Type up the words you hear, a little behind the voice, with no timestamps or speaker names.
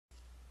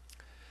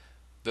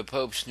The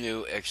Pope's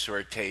new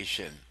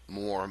exhortation,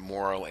 more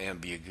moral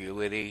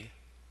ambiguity.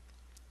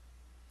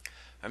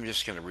 I'm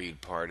just going to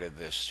read part of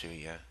this to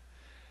you.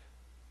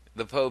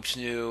 The Pope's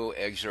new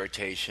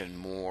exhortation,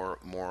 more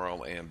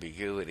moral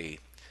ambiguity.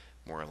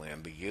 Moral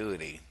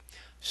ambiguity.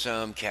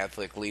 Some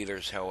Catholic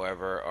leaders,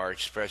 however, are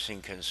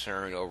expressing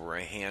concern over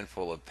a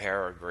handful of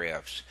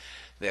paragraphs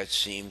that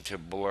seem to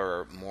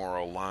blur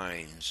moral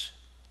lines.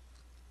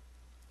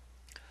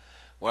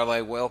 While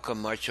I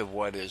welcome much of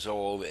what is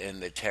old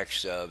in the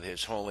text of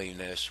His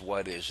Holiness,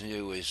 what is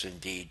new is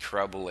indeed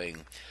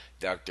troubling,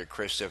 Dr.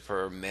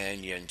 Christopher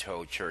Mannion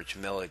told Church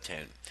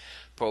Militant.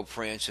 Pope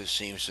Francis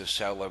seems to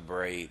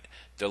celebrate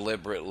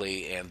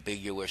deliberately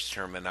ambiguous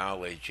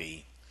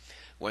terminology.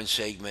 One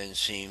segment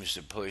seems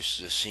to push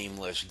the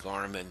seamless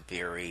garment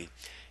theory,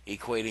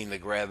 equating the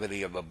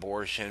gravity of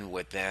abortion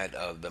with that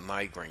of the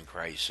migrant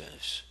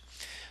crisis.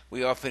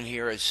 We often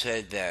hear it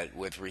said that,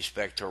 with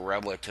respect to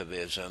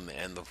relativism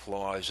and the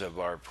flaws of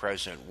our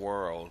present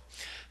world,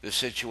 the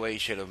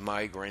situation of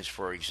migrants,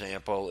 for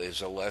example,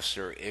 is a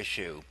lesser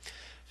issue.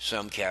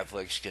 Some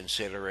Catholics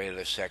consider it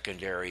a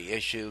secondary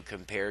issue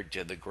compared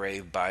to the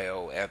grave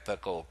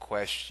bioethical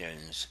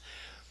questions.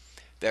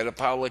 That a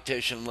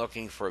politician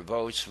looking for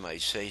votes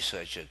might say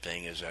such a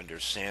thing is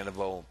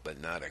understandable,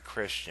 but not a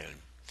Christian.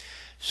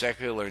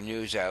 Secular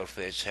news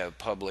outfits have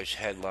published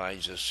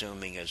headlines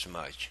assuming as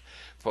much.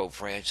 Pope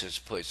Francis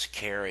puts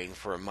caring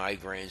for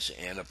migrants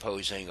and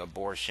opposing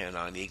abortion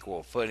on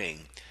equal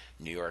footing.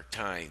 New York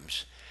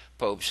Times.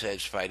 Pope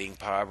says fighting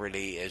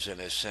poverty is as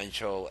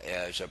essential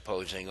as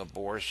opposing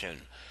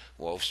abortion.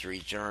 Wall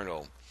Street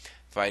Journal.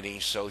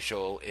 Fighting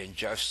social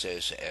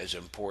injustice as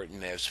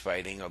important as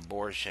fighting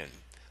abortion.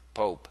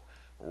 Pope.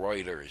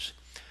 Reuters.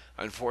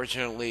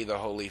 Unfortunately, the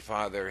Holy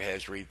Father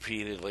has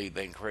repeatedly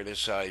been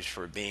criticized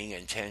for being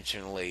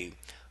intentionally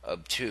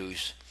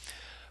obtuse,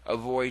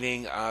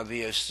 avoiding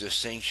obvious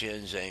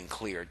distinctions and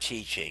clear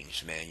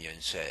teachings,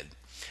 Mannion said.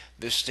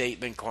 This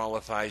statement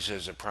qualifies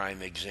as a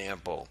prime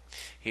example.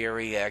 Here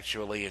he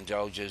actually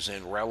indulges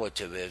in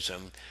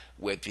relativism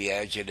with the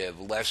adjective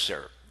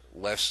lesser.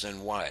 Less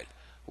than what?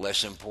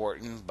 Less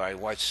important? By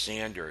what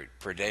standard?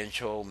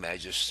 Prudential?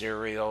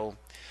 Magisterial?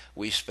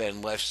 We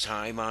spend less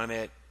time on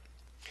it?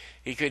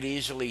 He could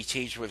easily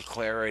teach with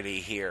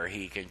clarity here,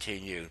 he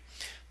continued,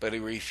 but he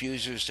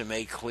refuses to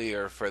make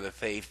clear for the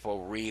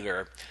faithful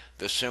reader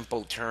the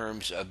simple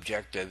terms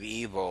objective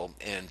evil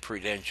and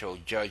prudential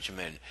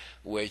judgment,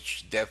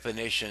 which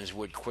definitions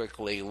would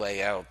quickly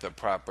lay out the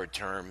proper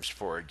terms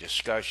for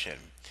discussion.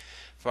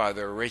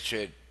 Father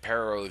Richard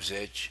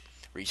Perozich,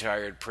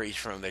 retired priest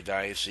from the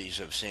Diocese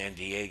of San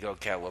Diego,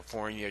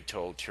 California,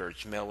 told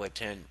Church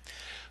Militant,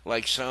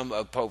 like some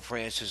of Pope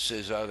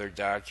Francis's other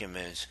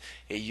documents,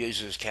 he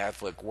uses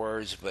Catholic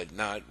words but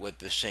not with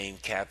the same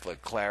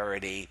Catholic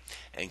clarity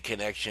and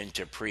connection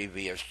to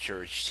previous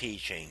church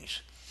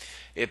teachings.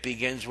 It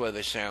begins with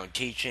a sound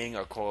teaching,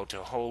 a call to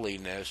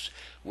holiness,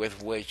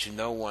 with which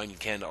no one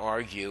can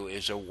argue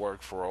is a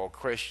work for all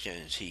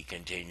Christians, he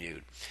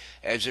continued.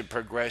 As it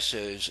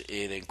progresses,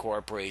 it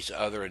incorporates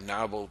other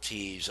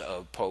novelties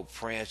of Pope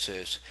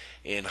Francis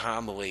in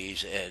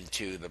homilies and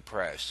to the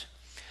press.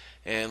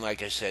 And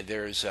like I said,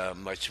 there's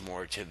much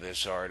more to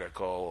this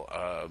article.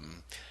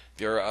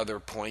 There are other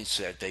points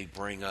that they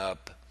bring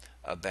up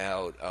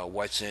about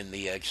what's in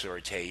the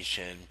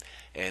exhortation,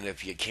 and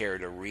if you care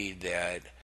to read that,